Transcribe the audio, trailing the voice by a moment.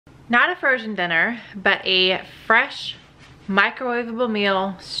not a frozen dinner, but a fresh microwavable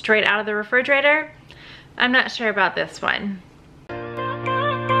meal straight out of the refrigerator. I'm not sure about this one.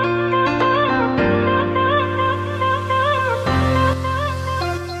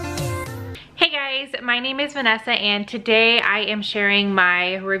 My name is Vanessa and today I am sharing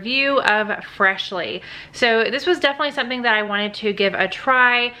my review of Freshly. So this was definitely something that I wanted to give a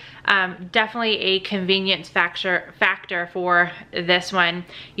try. Definitely a convenience factor for this one.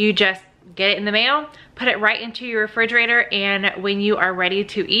 You just get it in the mail, put it right into your refrigerator, and when you are ready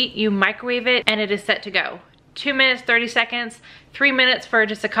to eat, you microwave it and it is set to go. 2 minutes, 30 seconds, 3 minutes for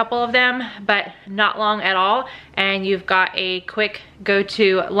just a couple of them, but not long at all. And you've got a quick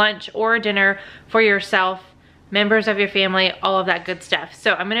go-to lunch or dinner for yourself, members of your family, all of that good stuff.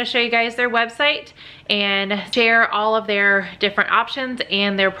 So I'm gonna show you guys their website and share all of their different options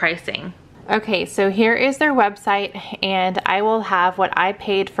and their pricing. Okay, so here is their website, and I will have what I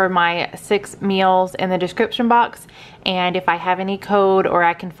paid for my 6 meals in the description box, and if I have any code or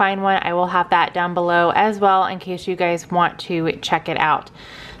I can find one, I will have that down below as well in case you guys want to check it out.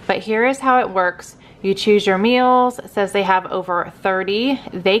 But here is how it works. You choose your meals. It says they have over 30.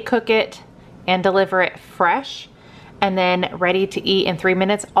 They cook it and deliver it fresh and then ready to eat in 3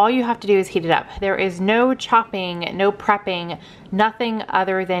 minutes. All you have to do is heat it up. There is no chopping, no prepping, nothing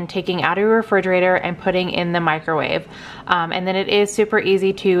other than taking out of your refrigerator and putting in the microwave. And then it is super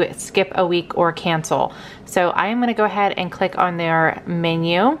easy to skip a week or cancel. So I am gonna go ahead and click on their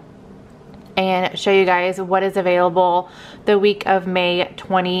menu and show you guys what is available the week of May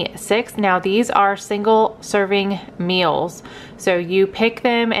 26th. Now these are single serving meals. So you pick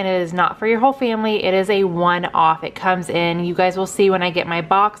them and it is not for your whole family. It is a one-off. It comes in, you guys will see when I get my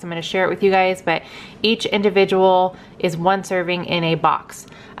box. I'm gonna share it with you guys, but each individual is 1 serving in a box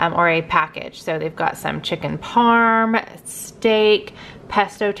or a package. So they've got some chicken parm, steak,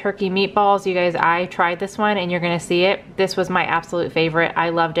 pesto turkey meatballs. You guys, I tried this one and you're gonna see it. This was my absolute favorite. I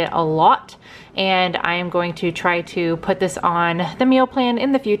loved it a lot, and I am going to try to put this on the meal plan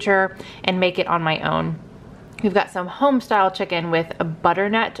in the future and make it on my own. We've got some home style chicken with a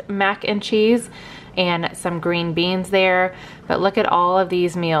butternut mac and cheese and some green beans there. But look at all of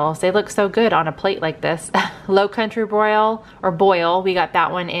these meals. They look so good on a plate like this. Low country broil or boil, we got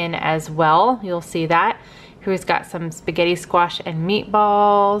that one in as well. You'll see that. Here's got some spaghetti squash and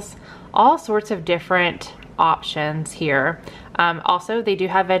meatballs, all sorts of different options here. Also, they do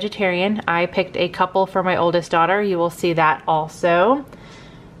have vegetarian. I picked a couple for my oldest daughter. You will see that also.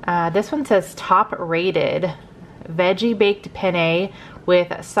 This one says top rated veggie baked penne with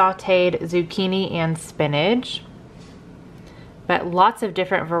sauteed zucchini and spinach. But lots of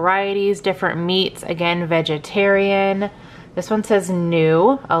different varieties, different meats, again, vegetarian. This one says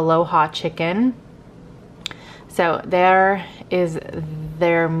new, aloha chicken. So there is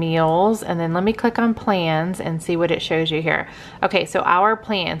their meals, and then let me click on plans and see what it shows you here. Okay, so our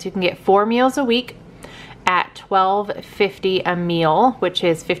plans, you can get 4 meals a week at $12.50 a meal, which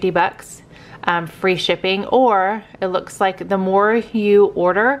is 50 bucks, free shipping, or it looks like the more you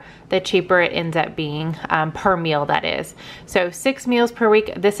order, the cheaper it ends up being per meal, that is. So 6 meals per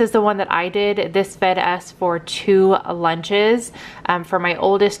week. This is the one that I did. This fed us for 2 lunches for my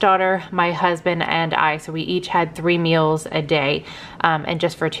oldest daughter, my husband, and I. So we each had 3 meals a day and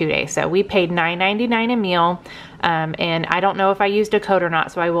just for 2 days. So we paid $9.99 a meal. And I don't know if I used a code or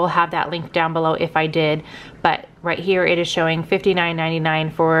not, so I will have that link down below if I did. But right here it is showing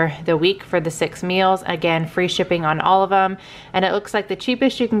 $59.99 for the week for the 6 meals. Again, free shipping on all of them. And it looks like the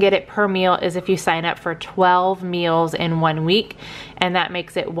cheapest you can get it per meal is if you sign up for 12 meals in 1 week. And that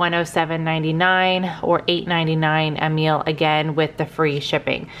makes it $107.99 or $8.99 a meal, again with the free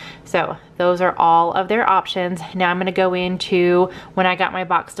shipping. So those are all of their options. Now I'm gonna go into when I got my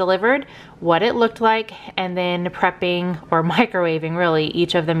box delivered, what it looked like, and then prepping or microwaving really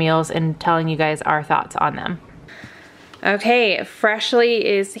each of the meals and telling you guys our thoughts on them. Okay, Freshly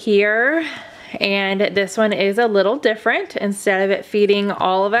is here, and this one is a little different. Instead of it feeding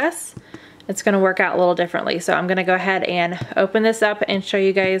all of us, it's gonna work out a little differently. So I'm gonna go ahead and open this up and show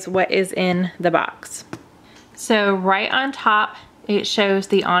you guys what is in the box. So right on top, it shows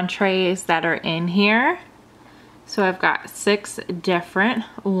the entrees that are in here. So I've got 6 different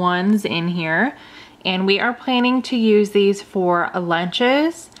ones in here, and we are planning to use these for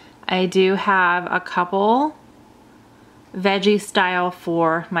lunches. I do have a couple veggie style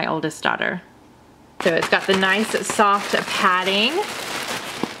for my oldest daughter. So it's got the nice soft padding.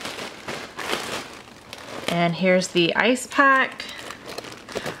 And here's the ice pack.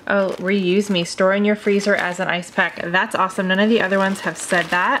 Oh, reuse me, store in your freezer as an ice pack. That's awesome. None of the other ones have said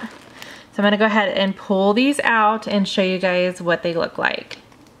that. So I'm gonna go ahead and pull these out and show you guys what they look like.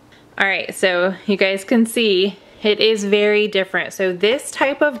 All right, so you guys can see it is very different. So this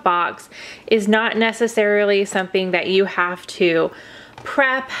type of box is not necessarily something that you have to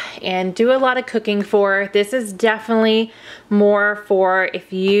prep and do a lot of cooking for. This is definitely more for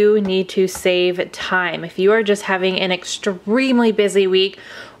if you need to save time. If you are just having an extremely busy week,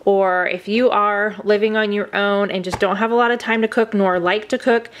 or if you are living on your own and just don't have a lot of time to cook nor like to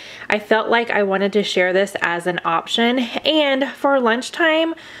cook, I felt like I wanted to share this as an option. And for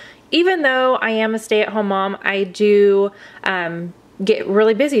lunchtime, even though I am a stay-at-home mom, I do get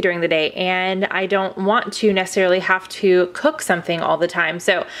really busy during the day and I don't want to necessarily have to cook something all the time.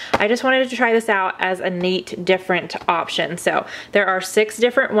 So I just wanted to try this out as a neat, different option. So there are 6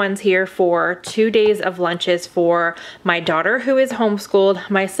 different ones here for 2 days of lunches for my daughter who is homeschooled,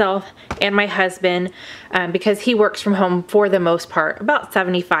 myself, and my husband, because he works from home for the most part, about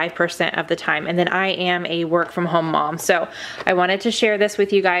 75% of the time. And then I am a work from home mom. So I wanted to share this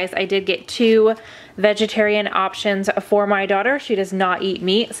with you guys. I did get 2 vegetarian options for my daughter. She does not eat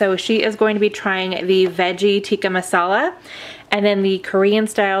meat, so she is going to be trying the veggie tikka masala and then the Korean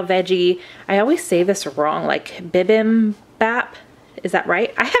style veggie, I always say this wrong, like bibimbap. Is that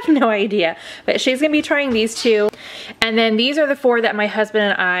right? I have no idea, but she's gonna be trying these 2. And then these are the 4 that my husband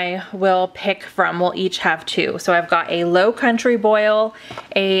and I will pick from. We'll each have 2. So I've got a low country boil,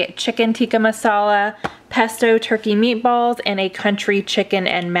 a chicken tikka masala, pesto turkey meatballs, and a country chicken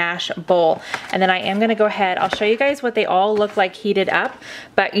and mash bowl. And then I am gonna go ahead, I'll show you guys what they all look like heated up,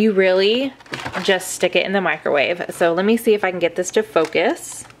 but you really just stick it in the microwave. So let me see if I can get this to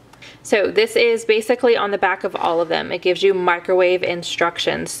focus. So this is basically on the back of all of them. It gives you microwave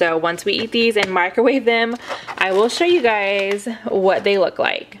instructions. So once we eat these and microwave them, I will show you guys what they look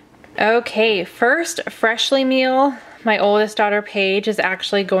like. Okay, first Freshly meal. My oldest daughter, Paige, is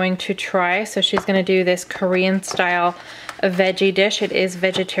actually going to try. So she's gonna do this Korean style veggie dish. It is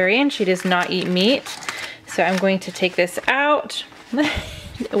vegetarian. She does not eat meat. So I'm going to take this out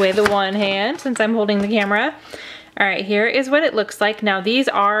with one hand since I'm holding the camera. All right, here is what it looks like. Now these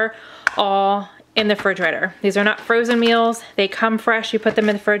are all in the refrigerator. These are not frozen meals. They come fresh. You put them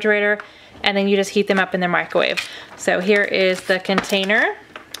in the refrigerator and then you just heat them up in the microwave. So here is the container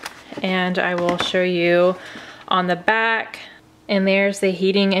and I will show you on the back, and there's the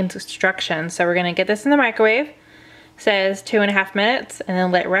heating instructions. So we're gonna get this in the microwave. It says 2.5 minutes and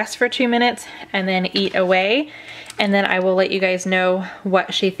then let rest for 2 minutes and then eat away. And then I will let you guys know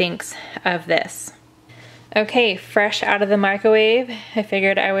what she thinks of this. Okay, fresh out of the microwave. I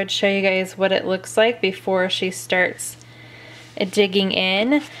figured I would show you guys what it looks like before she starts digging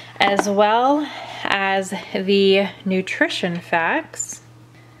in, as well as the nutrition facts.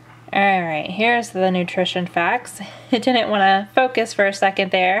 All right, here's the nutrition facts. It didn't want to focus for a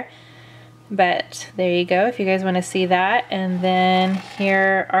second there, but there you go if you guys want to see that. And then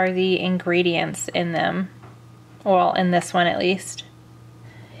here are the ingredients in them. Well, in this one at least.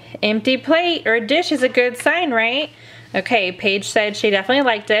 Empty plate or dish is a good sign, right? Okay, Paige said she definitely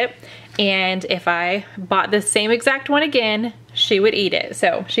liked it, and if I bought the same exact one again, she would eat it.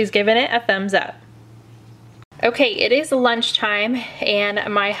 So she's giving it a thumbs up. Okay, it is lunchtime,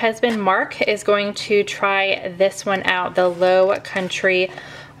 and my husband Mark is going to try this one out, the Low Country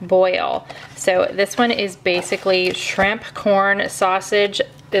Boil. So this one is basically shrimp, corn, sausage.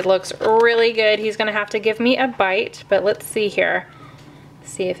 It looks really good. He's gonna have to give me a bite, but let's see here.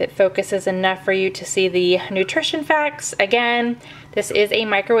 See if it focuses enough for you to see the nutrition facts. Again, this is a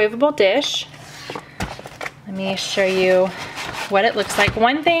microwavable dish. Let me show you what it looks like.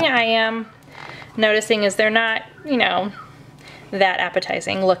 One thing I am noticing is they're not, you know, that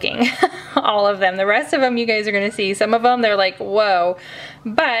appetizing looking. All of them. The rest of them you guys are gonna see. Some of them they're like, whoa,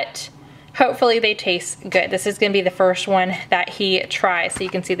 but hopefully they taste good. This is gonna be the first one that he tries. So you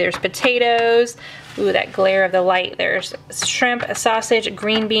can see there's potatoes. Ooh, that glare of the light. There's shrimp, sausage,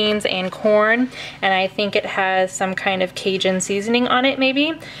 green beans, and corn. And I think it has some kind of Cajun seasoning on it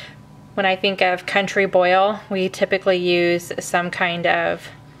maybe. When I think of country boil, we typically use some kind of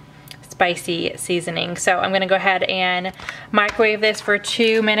spicy seasoning. So I'm gonna go ahead and microwave this for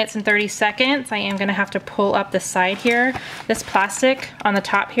 2 minutes and 30 seconds. I am gonna have to pull up the side here. This plastic on the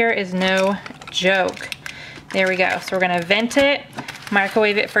top here is no joke. There we go. So we're gonna vent it,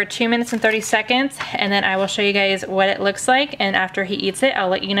 microwave it for 2 minutes and 30 seconds, and then I will show you guys what it looks like, and after he eats it, I'll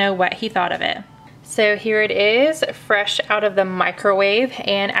let you know what he thought of it. So here it is, fresh out of the microwave,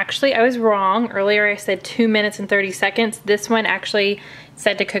 and actually I was wrong. Earlier I said 2 minutes and 30 seconds. This one actually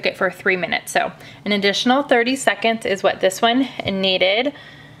said to cook it for 3 minutes. So an additional 30 seconds is what this one needed.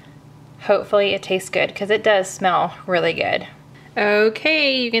 Hopefully it tastes good because it does smell really good.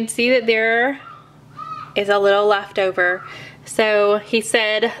 Okay, you can see that there is a little leftover. So he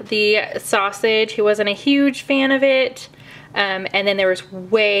said the sausage, he wasn't a huge fan of it. And then there was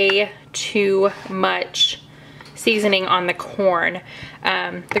way too much seasoning on the corn.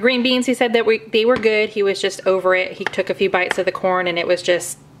 The green beans, he said that they were good. He was just over it. He took a few bites of the corn and it was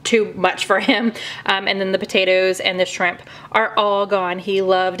just too much for him. And then the potatoes and the shrimp are all gone. He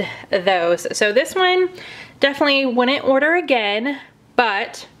loved those. So this one definitely wouldn't order again,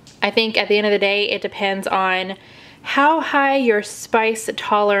 but I think at the end of the day, it depends on how high your spice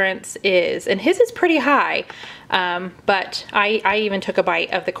tolerance is. And his is pretty high. But I even took a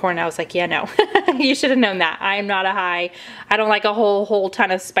bite of the corn. I was like, yeah, no, you should have known that. I'm not I don't like a whole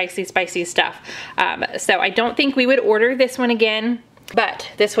ton of spicy stuff. So I don't think we would order this one again. But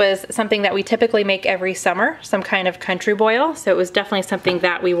this was something that we typically make every summer, some kind of country boil. So it was definitely something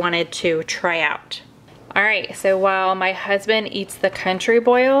that we wanted to try out. All right, so while my husband eats the country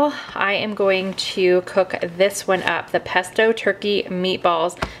boil, I am going to cook this one up, the pesto turkey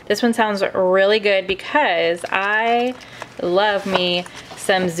meatballs. This one sounds really good because I love me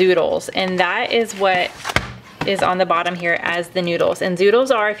some zoodles, and that is what is on the bottom here as the noodles. And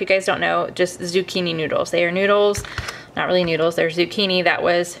zoodles are, if you guys don't know, just zucchini noodles. They are noodles, not really noodles, they're zucchini that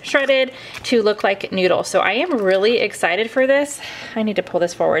was shredded to look like noodles. So I am really excited for this. I need to pull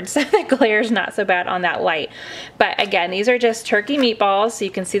this forward so the glare's not so bad on that light. But again, these are just turkey meatballs. So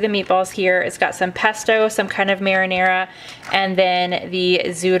you can see the meatballs here. It's got some pesto, some kind of marinara, and then the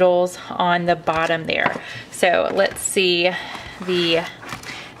zoodles on the bottom there. So let's see the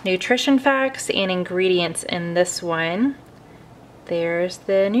nutrition facts and ingredients in this one. There's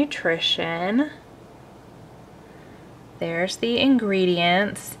the nutrition. There's the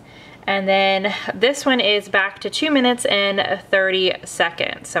ingredients. And then this one is back to 2 minutes and 30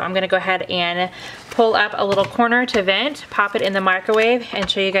 seconds. So I'm gonna go ahead and pull up a little corner to vent, pop it in the microwave, and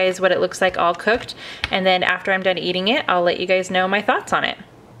show you guys what it looks like all cooked. And then after I'm done eating it, I'll let you guys know my thoughts on it.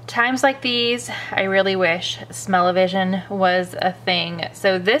 Times like these, I really wish smell-o-vision was a thing.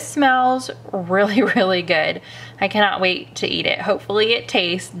 So this smells really, really good. I cannot wait to eat it. Hopefully it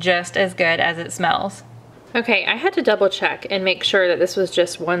tastes just as good as it smells. Okay, I had to double check and make sure that this was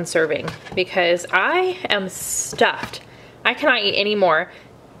just one serving because I am stuffed. I cannot eat any more.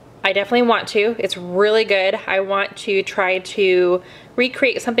 I definitely want to. It's really good. I want to try to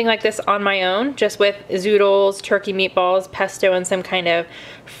recreate something like this on my own, just with zoodles, turkey meatballs, pesto, and some kind of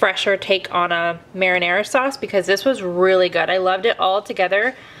fresher take on a marinara sauce because this was really good. I loved it all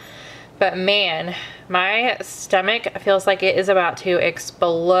together. But man, my stomach feels like it is about to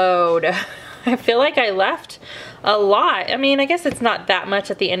explode. I feel like I left a lot. I mean, I guess it's not that much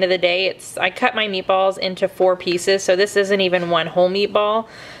at the end of the day. I cut my meatballs into 4 pieces, so this isn't even one whole meatball.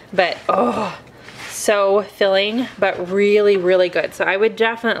 But, oh, so filling, but really, really good. So I would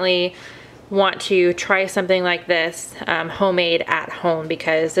definitely want to try something like this homemade at home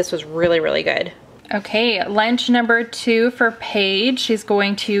because this was really, really good. Okay, lunch number 2 for Paige. She's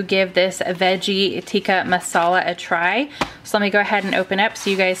going to give this veggie tikka masala a try. So let me go ahead and open up so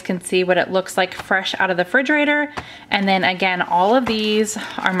you guys can see what it looks like fresh out of the refrigerator. And then again, all of these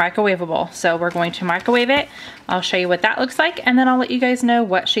are microwavable. So we're going to microwave it. I'll show you what that looks like and then I'll let you guys know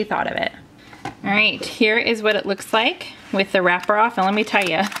what she thought of it. All right, here is what it looks like with the wrapper off. And let me tell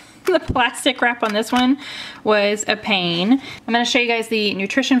you, the plastic wrap on this one was a pain. I'm gonna show you guys the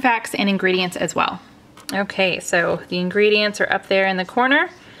nutrition facts and ingredients as well. Okay, so the ingredients are up there in the corner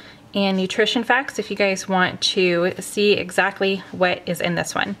and nutrition facts if you guys want to see exactly what is in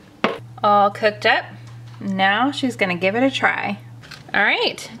this one. All cooked up. Now she's gonna give it a try. All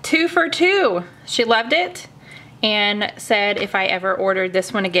right, 2 for 2. She loved it and said if I ever ordered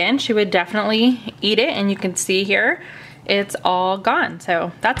this one again, she would definitely eat it, and you can see here, it's all gone,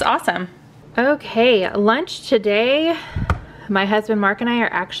 so that's awesome. Okay, lunch today, my husband Mark and I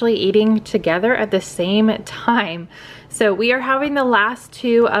are actually eating together at the same time. So we are having the last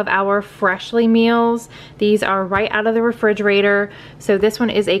 2 of our Freshly meals. These are right out of the refrigerator. So this one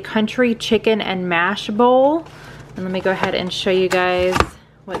is a country chicken and mash bowl. And let me go ahead and show you guys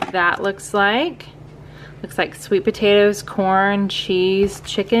what that looks like. Looks like sweet potatoes, corn, cheese,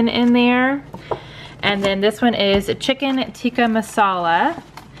 chicken in there. And then this one is chicken tikka masala.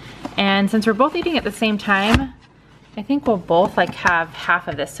 And since we're both eating at the same time, I think we'll both like have half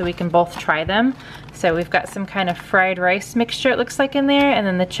of this so we can both try them. So we've got some kind of fried rice mixture it looks like in there, and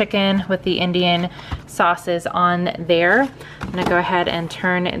then the chicken with the Indian sauces on there. I'm gonna go ahead and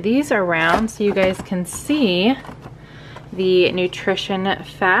turn these around so you guys can see the nutrition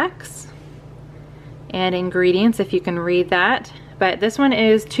facts and ingredients if you can read that. But this one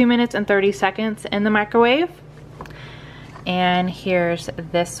is 2 minutes and 30 seconds in the microwave. And here's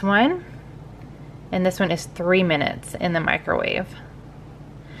this one. and this one is 3 minutes in the microwave.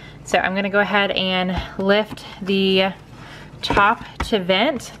 So I'm gonna go ahead and lift the top to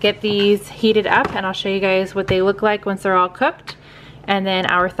vent, get these heated up, and I'll show you guys what they look like once they're all cooked, and then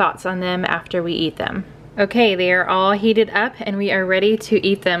our thoughts on them after we eat them. Okay, they are all heated up and we are ready to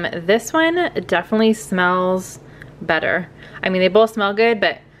eat them. This one definitely smells better. I mean, they both smell good,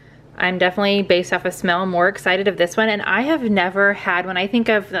 but I'm definitely, based off of smell, more excited of this one. And I have never had, when I think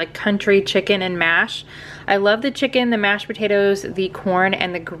of like country chicken and mash, I love the chicken, the mashed potatoes, the corn,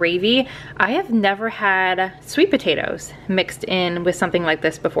 and the gravy. I have never had sweet potatoes mixed in with something like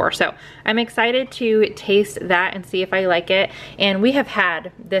this before. So I'm excited to taste that and see if I like it. And we have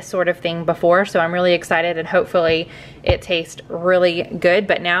had this sort of thing before, so I'm really excited, and hopefully it tastes really good.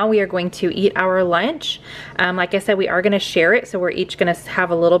 But now we are going to eat our lunch. Like I said, we are gonna share it, so we're each gonna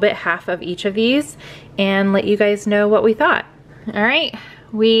have a little bit, half of each of these, and let you guys know what we thought. All right,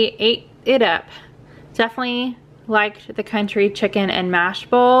 we ate it up. Definitely liked the country chicken and mash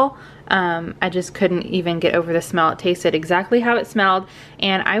bowl. I just couldn't even get over the smell. It tasted exactly how it smelled,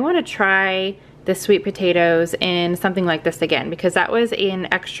 and I want to try the sweet potatoes in something like this again, because that was an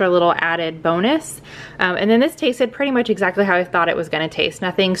extra little added bonus. And then this tasted pretty much exactly how I thought it was going to taste.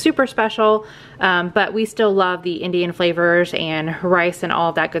 Nothing super special, but we still love the Indian flavors and rice and all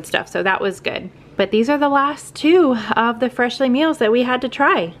of that good stuff, so that was good. But these are the last two of the Freshly meals that we had to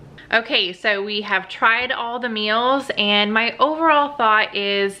try. Okay, so we have tried all the meals, and my overall thought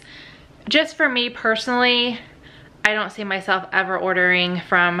is, just for me personally, I don't see myself ever ordering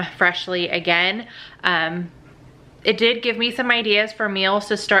from Freshly again. It did give me some ideas for meals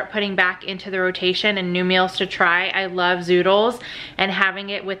to start putting back into the rotation and new meals to try. I love zoodles, and having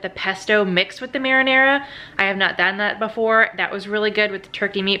it with the pesto mixed with the marinara. I have not done that before. That was really good with the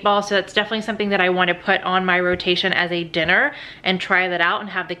turkey meatball, so that's definitely something that I want to put on my rotation as a dinner and try that out and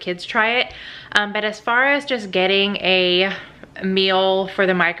have the kids try it. But as far as just getting a meal for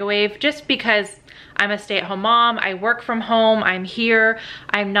the microwave, just because I'm a stay-at-home mom, I work from home, I'm here,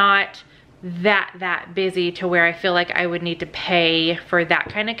 I'm not that busy to where I feel like I would need to pay for that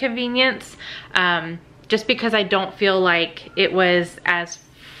kind of convenience, just because I don't feel like it was as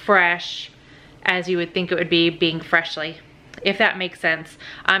fresh as you would think it would be being Freshly, if that makes sense.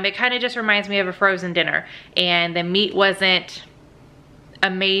 It kind of just reminds me of a frozen dinner, and the meat wasn't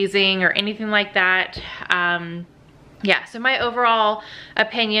amazing or anything like that. Yeah, so my overall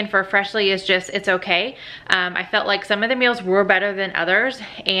opinion for Freshly is just, it's okay. I felt like some of the meals were better than others,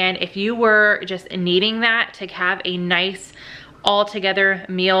 and if you were just needing that to have a nice all-together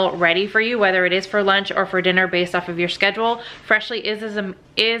meal ready for you, whether it is for lunch or for dinner based off of your schedule, Freshly is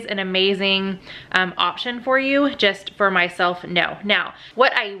an amazing option for you. Just for myself, no. Now,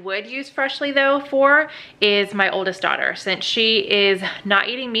 what I would use Freshly though for is my oldest daughter, since she is not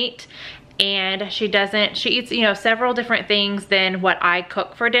eating meat, and she eats, you know, several different things than what I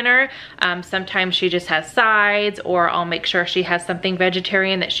cook for dinner. Sometimes she just has sides, or I'll make sure she has something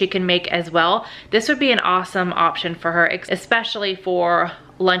vegetarian that she can make as well. This would be an awesome option for her, especially for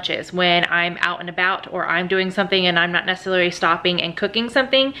lunches when I'm out and about, or I'm doing something and I'm not necessarily stopping and cooking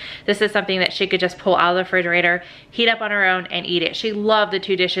something. This is something that she could just pull out of the refrigerator, heat up on her own, and eat it. She loved the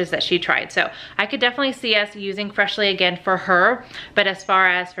 2 dishes that she tried. So I could definitely see us using Freshly again for her. But as far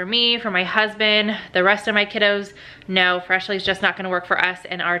as for me, for my husband, the rest of my kiddos, no, Freshly is just not going to work for us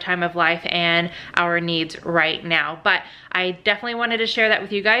in our time of life and our needs right now. But I definitely wanted to share that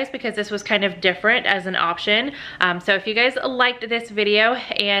with you guys because this was kind of different as an option. So if you guys liked this video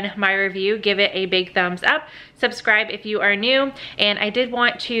and my review, give it a big thumbs up. Subscribe if you are new. And I did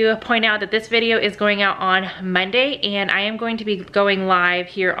want to point out that this video is going out on Monday, and I am going to be going live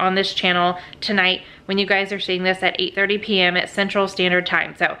here on this channel tonight when you guys are seeing this at 8:30 p.m. at Central Standard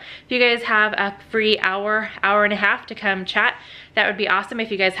Time. So if you guys have a free hour and a half to come chat, that would be awesome.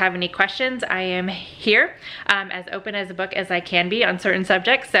 If you guys have any questions, I am here, as open as a book as I can be on certain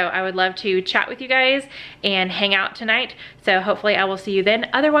subjects. So I would love to chat with you guys and hang out tonight. So hopefully I will see you then.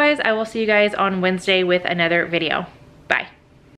 Otherwise, I will see you guys on Wednesday with another video. Bye.